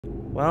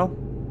Well,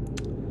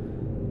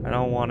 I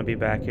don't want to be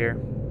back here,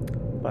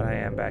 but I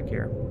am back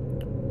here.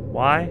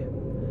 Why?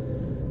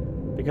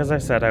 Because I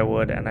said I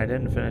would, and I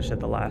didn't finish it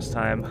the last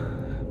time.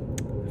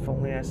 If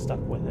only I stuck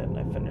with it and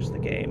I finished the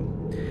game.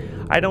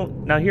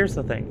 Now here's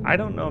the thing. I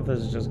don't know if this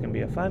is just going to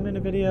be a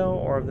 5-minute video,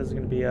 or if this is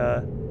going to be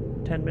a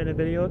 10-minute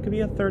video. It could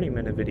be a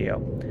 30-minute video.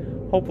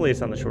 Hopefully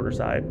it's on the shorter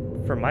side,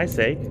 for my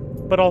sake,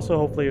 but also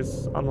hopefully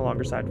it's on the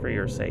longer side for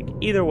your sake.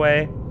 Either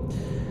way,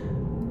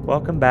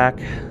 welcome back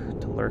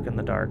to Lurk in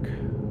the Dark.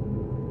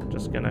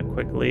 Just gonna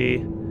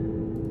quickly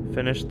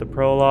finish the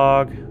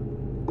prologue,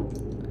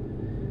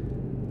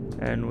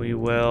 and we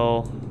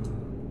will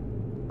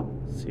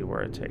see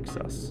where it takes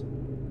us.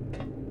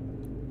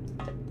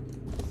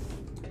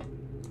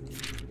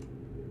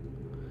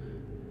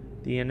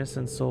 The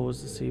innocent soul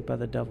was deceived by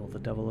the devil. The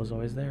devil is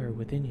always there,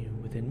 within you,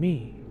 within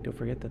me. Don't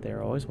forget that they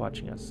are always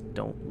watching us.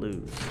 Don't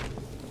lose.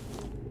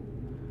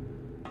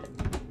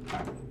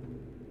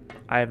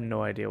 I have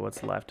no idea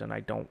what's left, and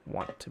I don't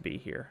want to be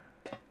here.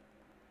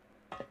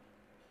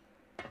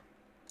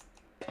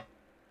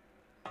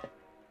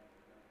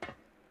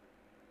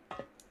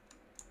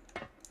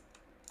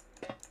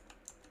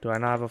 Do I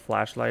not have a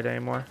flashlight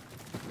anymore?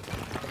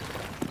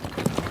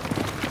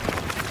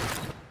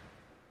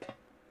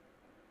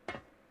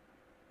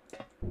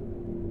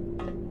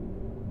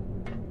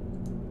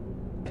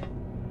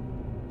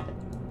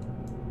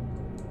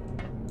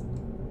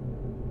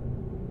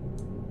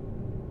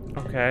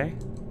 Okay.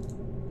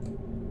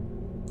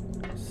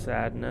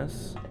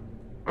 Sadness.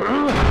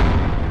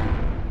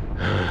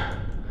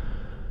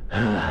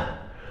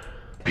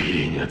 ビ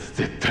リーには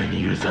絶対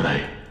に許さな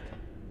い。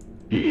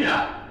い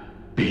や、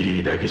ビ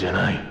リーだけじゃ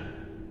ない。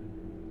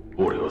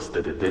俺を捨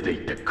てて出て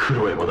行ったク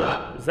ロエも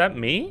だ。Is that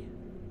me?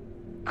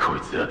 こ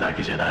いつらだ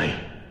けじゃない。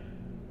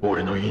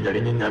俺の言いな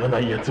りにならな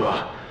い奴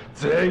は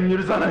全員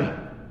許さない。 Are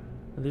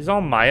these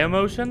all my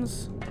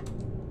emotions?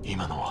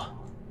 今のは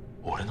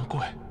俺の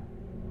声。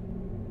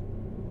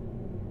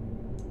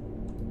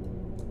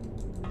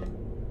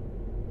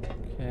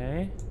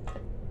Okay.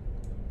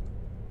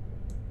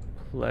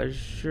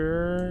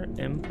 Pleasure,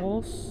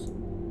 impulse,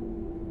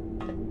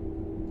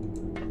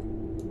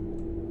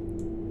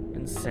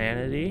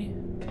 insanity,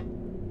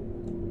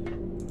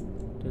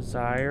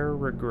 desire,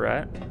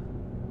 regret,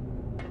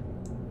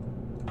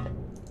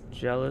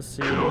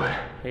 jealousy,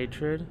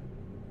 hatred.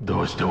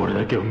 どうして俺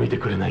だけを見て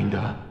くれないん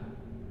だ。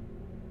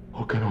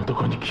他の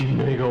男に君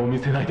の笑顔を見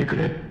せないでく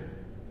れ。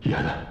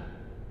嫌だ、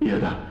嫌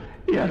だ、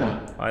嫌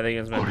だ。 I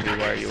think it's meant to be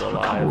why you そ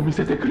の顔を alive. 見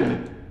せてくれ。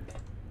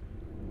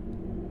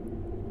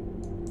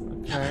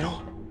 Okay.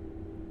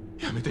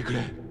 やめてくれ。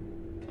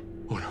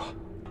俺は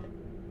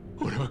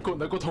こん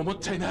なこと思っ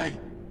ちゃいない。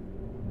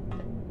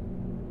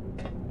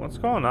 What's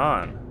going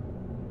on?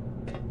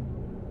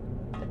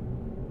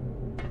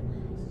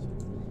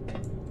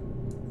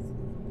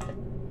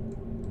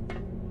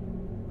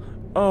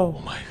 Oh.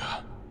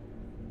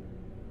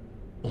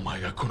 お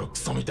前がこのク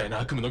ソみたいな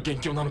悪夢の元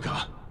凶なの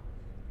か。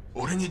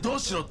俺にどう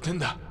しろってん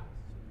だ。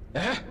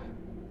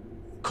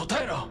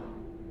答えろ。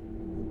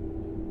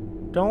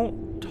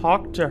 Don't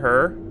talk to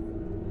her.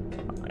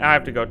 I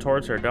have to go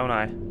towards her, don't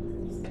I?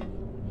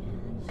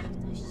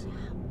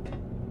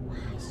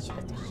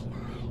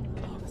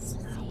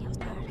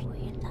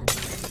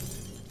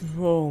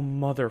 Oh,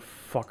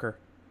 motherfucker.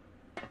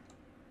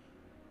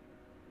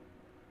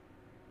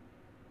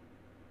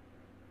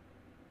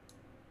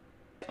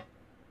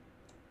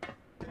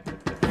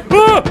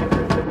 Ah!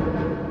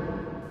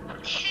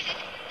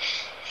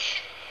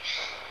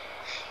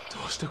 ど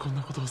うしてこん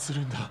なことをす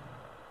るんだ。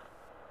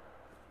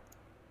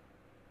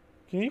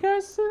 Can you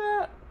guys see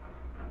that?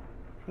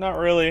 Not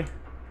really.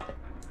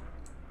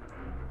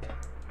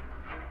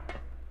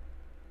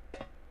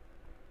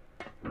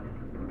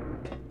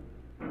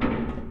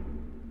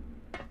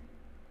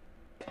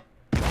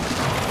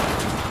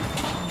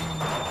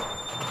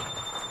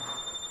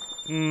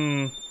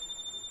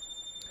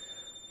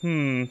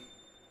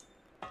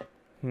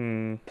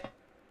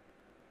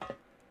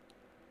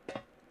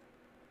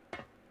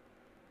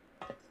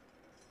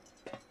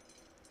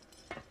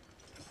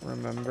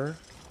 Remember?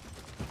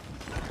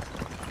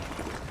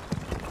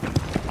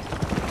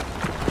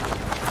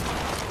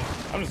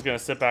 I'm just gonna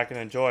sit back and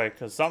enjoy it,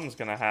 because something's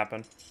gonna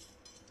happen.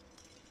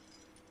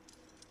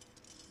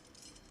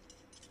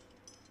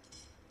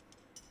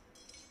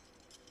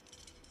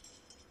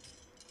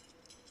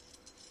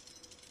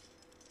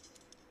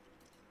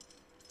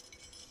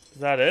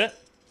 Is that it?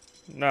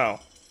 No.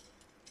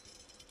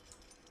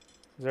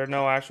 Is there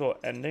no actual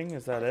ending?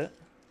 Is that it?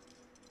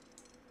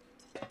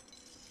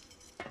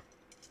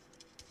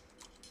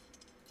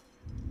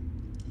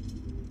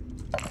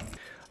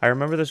 I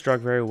remember this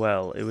drug very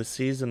well. It was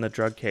seized in the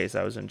drug case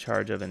I was in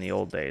charge of in the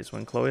old days.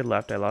 When Chloe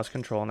left, I lost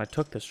control and I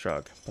took this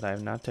drug, but I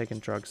have not taken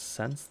drugs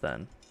since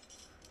then.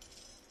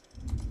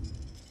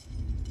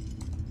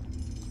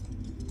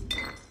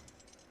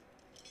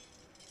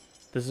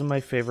 This is my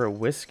favorite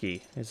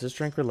whiskey. Is this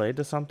drink related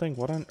to something?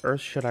 What on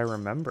earth should I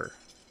remember?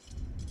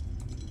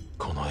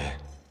 この絵、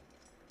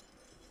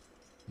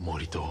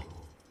森と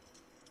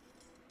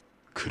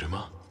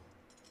車。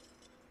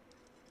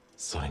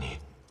それに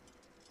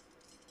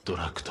ド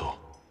ラッグと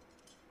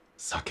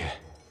酒。は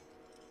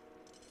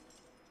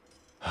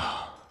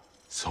あ、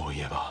そう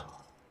いえば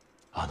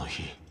あの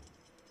日。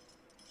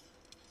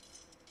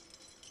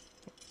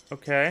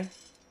 Okay.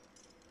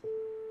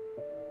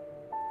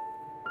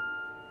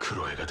 ク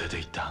ロエが出て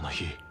行ったあの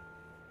日、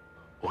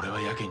俺は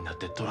やけになっ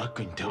てドラッ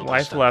グに手を出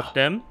Wife したんだ。 left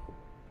him.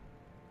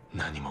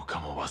 何もか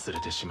も忘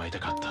れてしまいた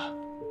かった。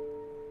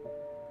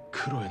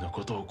クロエの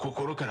ことを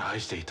心から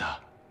愛してい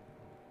た。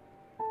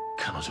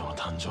彼女の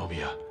誕生日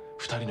や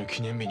2人の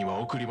記念日には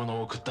贈り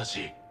物を送った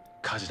し、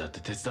家事だって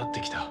手伝って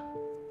きた。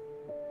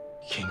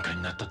喧嘩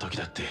になった時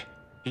だって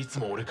いつ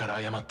も俺から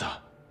謝っ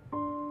た。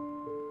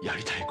や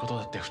りたいこと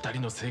だって2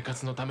人の生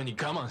活のために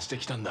我慢して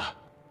きたんだ。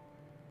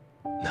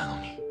な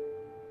のに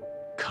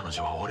彼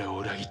女は俺を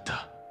裏切っ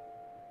た。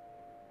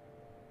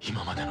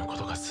今までのこ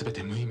とが全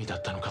て無意味だ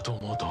ったのかと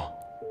思うと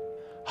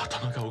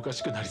頭がおか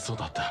しくなりそう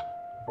だった。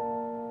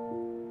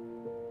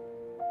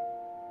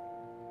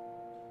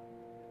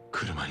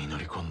車に乗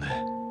り込んで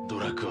ド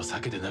ラッグを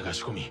酒で流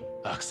し込み、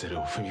アクセル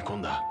を踏み込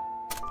んだ。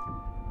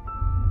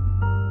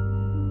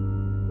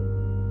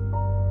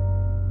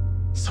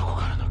そこ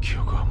からの記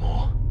憶は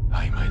もう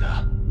曖昧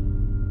だ。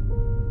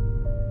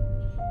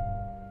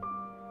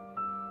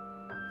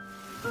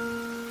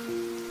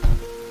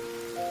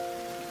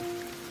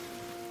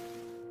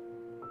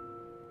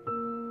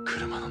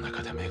車の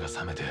中で目が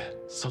覚めて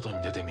外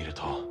に出てみる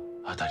と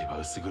辺りは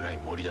薄暗い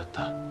森だっ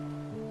た。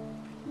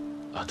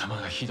頭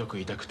がひどく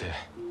痛くて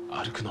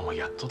歩くのも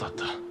やっとだっ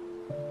た。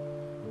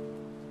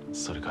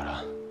それか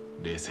ら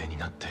冷静に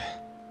なって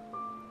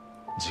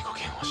自己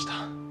嫌悪した。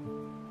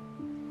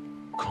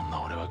こん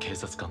な俺は警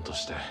察官と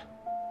して、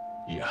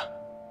いや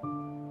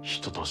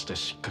人として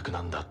失格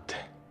なんだって。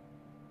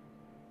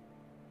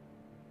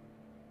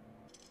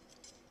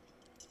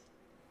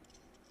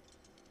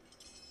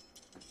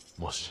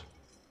も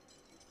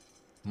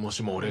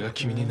しも俺が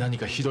君に何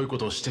かひどいこ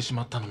とをしてし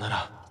まったのな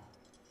ら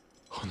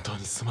本当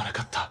にすまな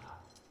かった。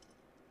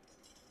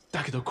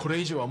だけどこれ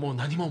以上はもう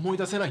何も思い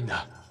出せないん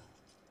だ。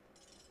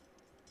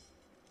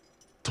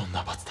どん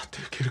な罰だって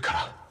受けるか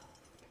ら。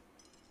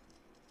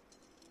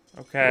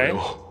 Okay.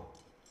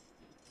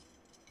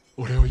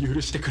 俺を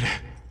許してくれ。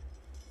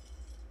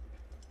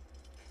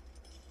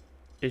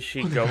 Is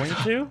she going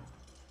to?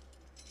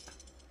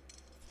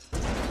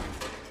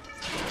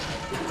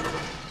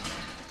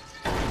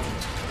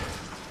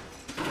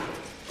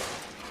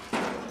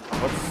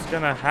 What's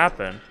gonna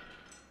happen?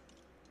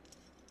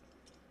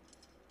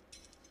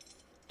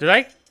 Did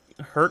I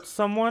hurt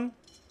someone?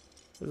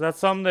 Is that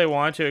something they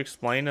wanted to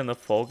explain in the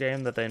full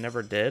game that they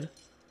never did?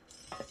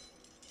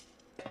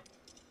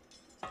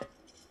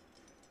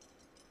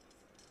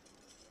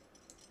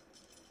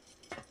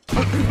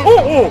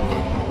 Oh!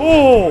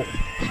 Oh!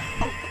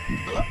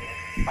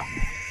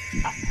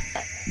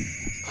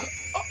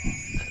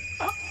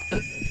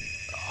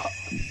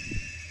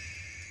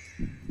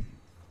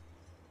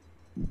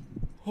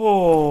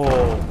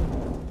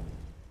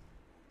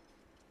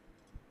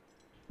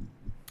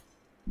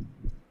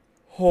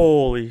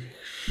 Holy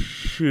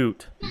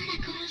shoot.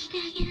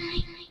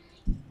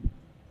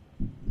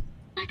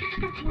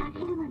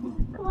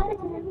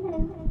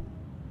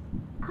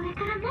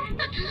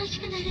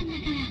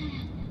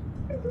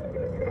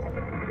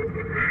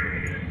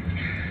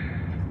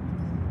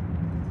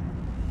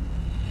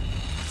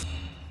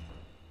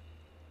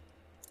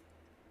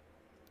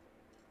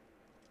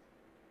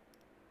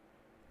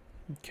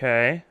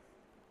 Okay.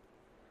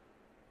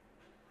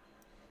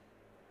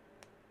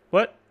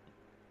 What?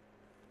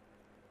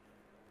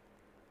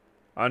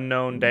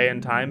 Unknown day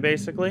and time,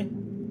 basically?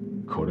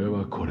 これ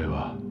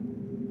は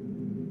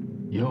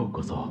よう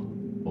こそ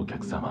お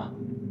客様。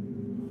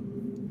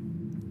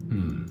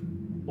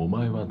お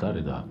前は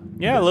誰だ？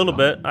 Yeah, a little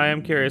bit. I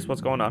am curious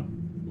what's going on.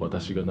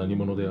 私が何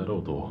者であろ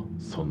うと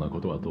そんなこ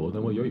とはどうで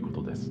もよいこ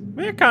とです。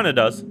 It kinda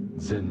does.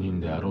 善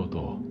人であろう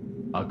と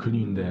悪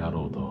人であ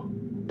ろうと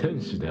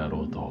天使であ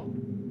ろうと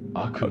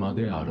悪魔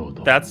であろう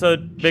と That's a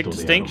big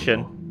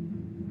distinction.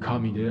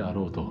 神であ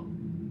ろうと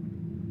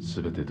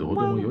全てどう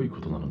でもよいこ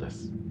となので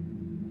す。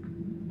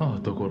あ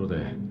あ、ところ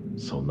で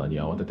そんな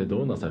に慌てて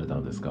どうなされた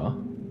のですか？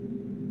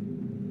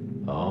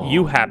ああ、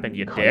 You happened,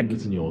 you 怪 dick.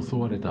 物に襲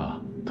われ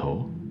た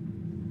と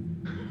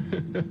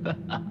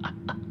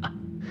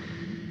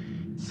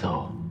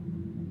そ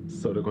う、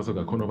それこそ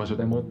がこの場所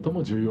で最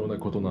も重要な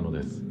ことなの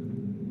です。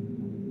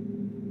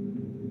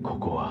こ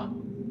こは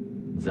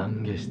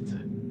懺悔室。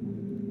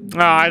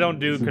I don't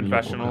do 罪を告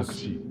白 confessionals.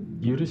 し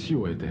許し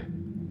を得て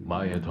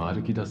前へと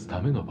歩き出すた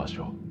めの場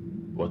所。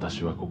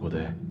私はここ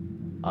で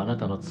あな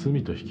たの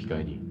罪と引き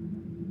換えに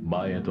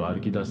前へと歩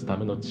き出すた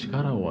めの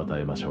力を与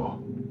えましょ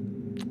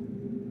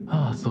う。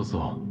ああ、そうそ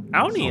う。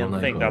 I don't even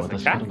think that's a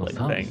Catholic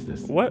thing.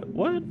 What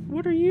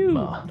are you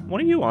on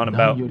何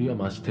about? よりは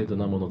増し程度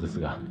なものです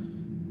が、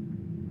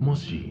も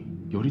し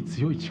より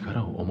強い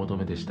力をお求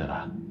めでした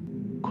ら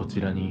こ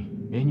ちらに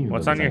メニューが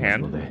ございます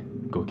ので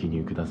ご記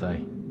入くださ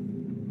い。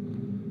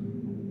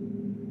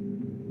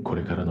こ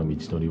れからの道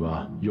のり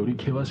はより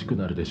険しく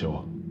なるでし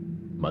ょ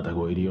う。また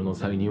ご入り用の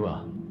際に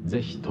は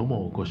ぜひと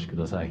もお越しく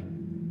ださい。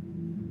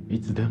い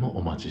つでも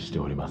お待ちして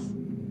おります。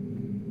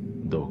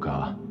どう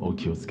かお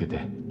気をつけて。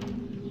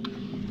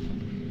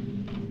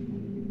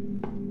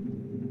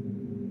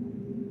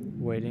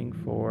Waiting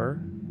for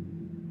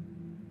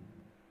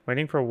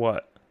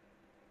what?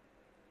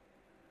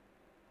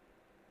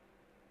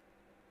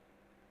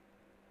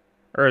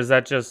 Or is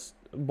that just,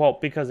 well,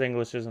 because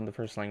English isn't the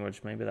first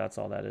language, maybe that's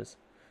all that is.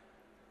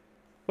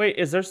 Wait,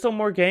 is there still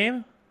more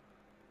game?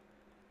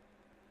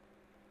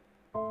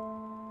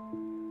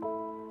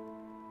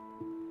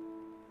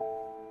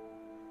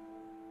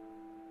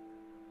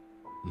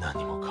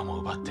何もかも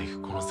奪ってい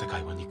くこの世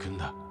界は憎ん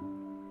だ。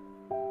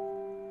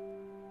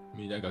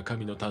皆が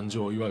神の誕生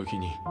を祝う日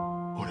に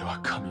俺は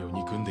神を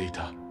憎んでい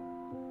た。も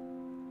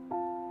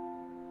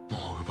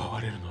う奪わ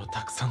れるのは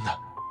たくさんだ。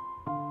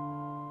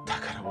だ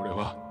から俺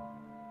は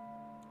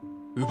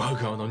奪う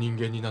側の人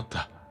間になっ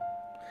た。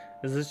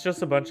 Is this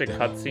just a bunch of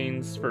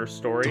cutscenes for ど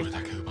story? れ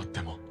だけ奪っ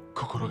ても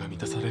心が満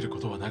たされるこ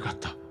とはなかっ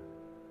た。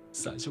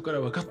最初か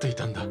ら分かってい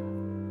たんだ。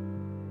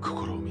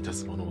心を満た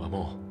すものは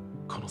も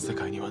うこの世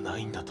界にはな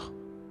いんだと。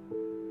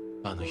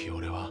あの日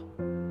俺は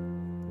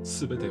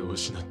全てを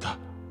失った。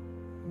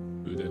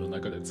腕の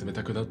中で冷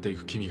たくなってい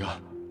く君が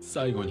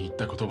最後に言っ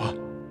た言葉、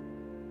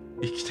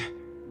生きて。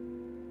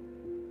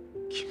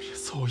君は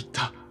そう言っ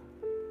た。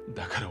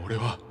だから俺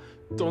は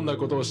どんな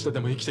ことをしてで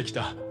も生きてき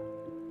た。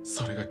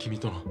それが君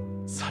との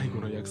最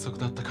後の約束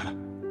だったから。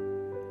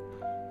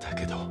だ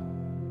けど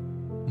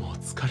もう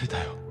疲れ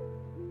たよ。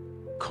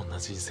こんな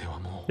人生は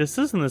もう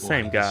This isn't the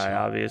same guy,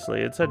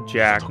 obviously. It's a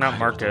Jack, not ない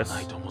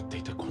Marcus. と思って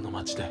いたこの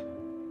街で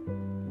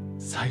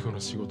最後の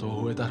仕事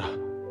を終えたら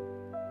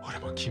俺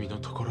も君の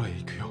ところへ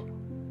行くよ。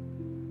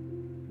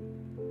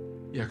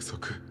約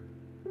束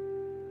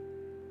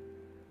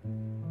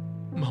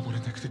守れ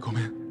なくてご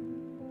めん。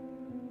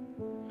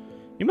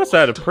 You must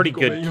have had a pretty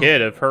good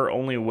kid if her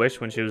only wish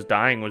when she was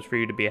dying was for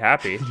you to be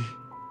happy.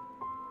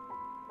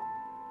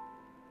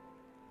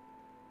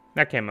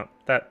 That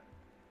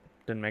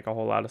didn't make a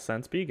whole lot of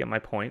sense, but you get my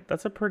point.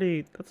 That's a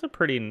pretty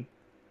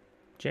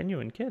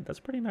genuine kid. That's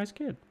a pretty nice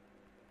kid.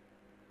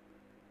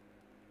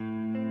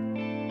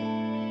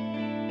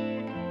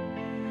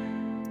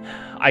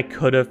 I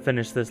could have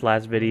finished this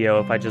last video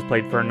if I just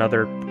played for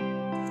another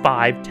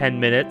 5-10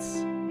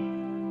 minutes.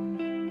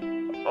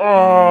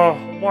 Oh,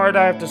 why did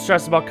I have to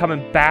stress about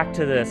coming back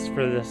to this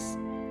for this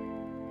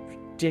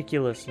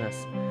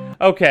ridiculousness?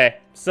 Okay,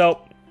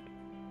 so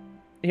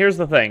here's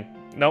the thing.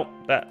 Nope,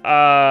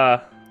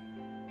 I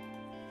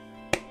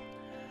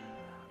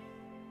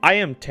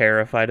am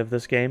terrified of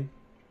this game,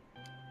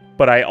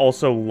 but I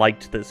also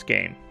liked this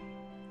game.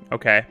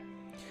 Okay,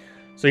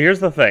 so here's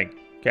the thing.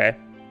 Okay,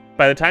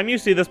 by the time you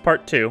see this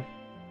part 2,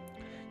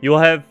 you will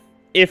have,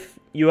 if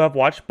you have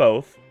watched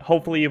both,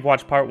 hopefully you've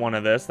watched part 1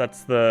 of this.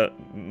 That's the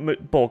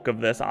bulk of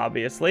this,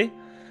 obviously.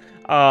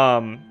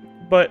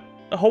 But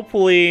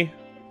hopefully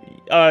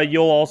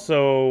you'll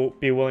also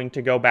be willing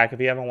to go back if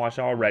you haven't watched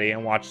it already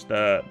and watch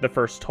the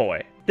first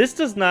toy. This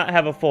does not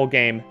have a full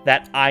game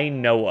that I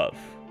know of.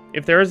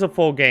 If there is a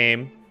full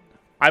game,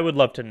 I would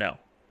love to know,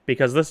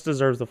 because this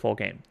deserves the full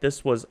game.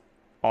 This was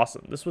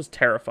awesome. This was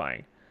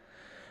terrifying.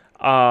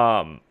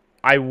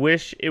 I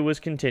wish it was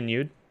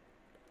continued.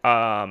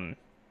 And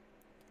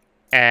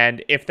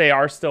if they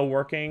are still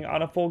working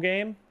on a full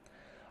game,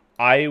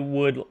 I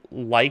would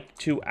like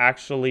to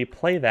actually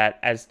play that,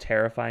 as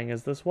terrifying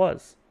as this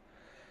was.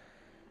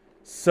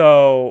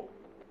 So,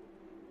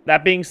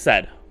 that being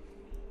said,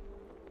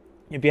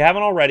 if you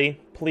haven't already,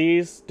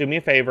 please do me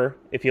a favor.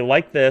 If you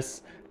like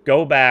this,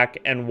 go back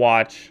and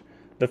watch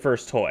the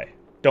first toy.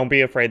 Don't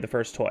be afraid, the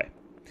first toy.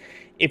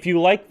 If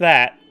you like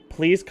that,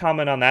 please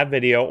comment on that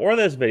video or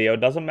this video,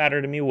 doesn't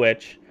matter to me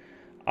which,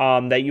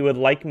 that you would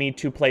like me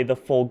to play the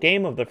full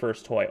game of the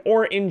first toy.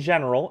 Or in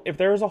general, if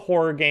there is a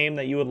horror game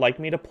that you would like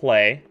me to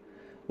play,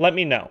 let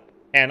me know,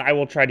 and I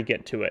will try to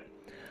get to it.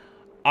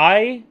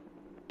 I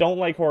don't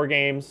like horror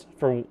games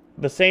for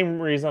the same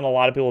reason a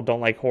lot of people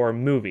don't like horror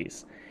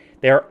movies.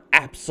 They're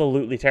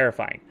absolutely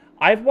terrifying.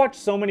 I've watched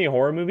so many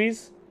horror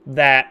movies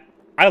that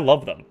I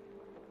love them.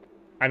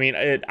 I mean,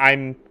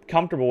 I'm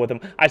comfortable with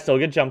them. I still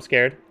get jump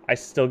scared. I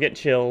still get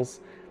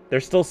chills. They're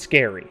still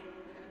scary.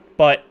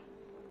 But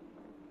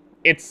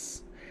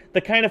it's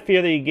the kind of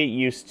fear that you get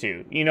used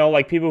to. You know,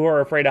 like people who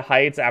are afraid of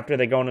heights after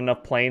they go on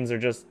enough planes,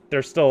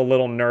 they're still a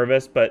little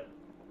nervous, but,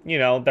 you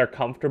know, they're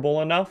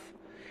comfortable enough.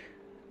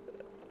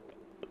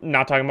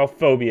 Not talking about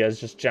phobias,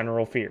 just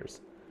general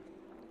fears.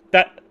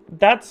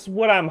 That's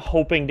what I'm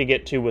hoping to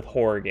get to with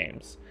horror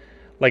games.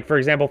 Like, for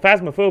example,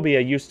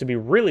 Phasmophobia used to be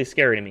really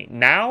scary to me.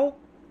 Now,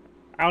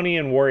 I don't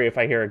even worry if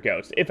I hear a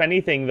ghost. If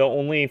anything, the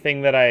only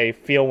thing that I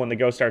feel when the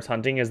ghost starts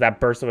hunting is that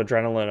burst of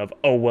adrenaline of,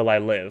 oh, will I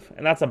live?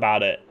 And that's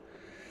about it.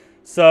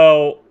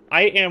 So,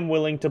 I am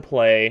willing to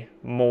play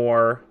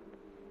more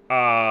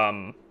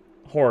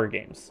horror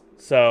games.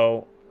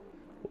 So,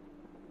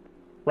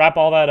 wrap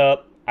all that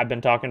up. I've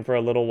been talking for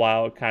a little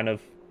while, kind of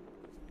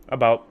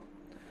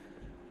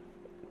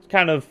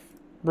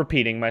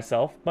repeating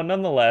myself. But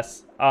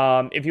nonetheless,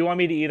 if you want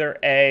me to either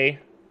A,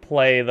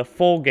 play the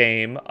full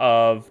game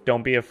of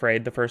Don't Be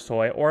Afraid, the first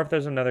toy, or if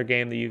there's another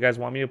game that you guys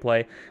want me to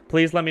play,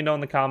 please let me know in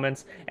the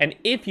comments. And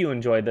if you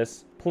enjoyed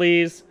this,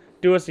 please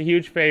do us a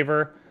huge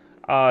favor.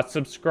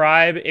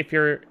 Subscribe if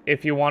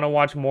you want to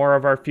watch more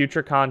of our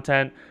future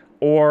content,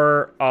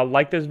 or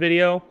like this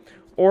video.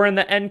 Or in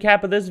the end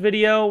cap of this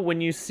video,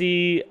 when you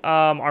see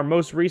our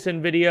most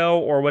recent video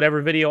or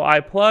whatever video I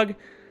plug,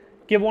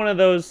 give one of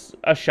those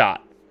a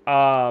shot.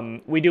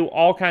 We do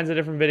all kinds of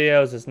different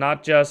videos. It's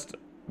not just,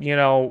 you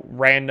know,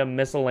 random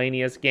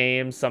miscellaneous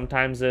games.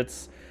 Sometimes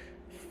it's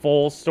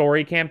full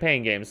story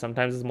campaign games.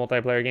 Sometimes it's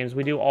multiplayer games.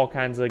 We do all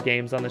kinds of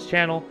games on this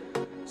channel.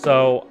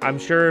 So I'm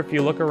sure if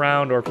you look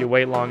around or if you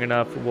wait long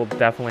enough, we'll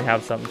definitely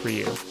have something for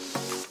you.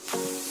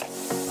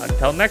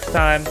 Until next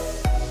time,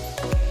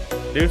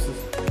 deuces.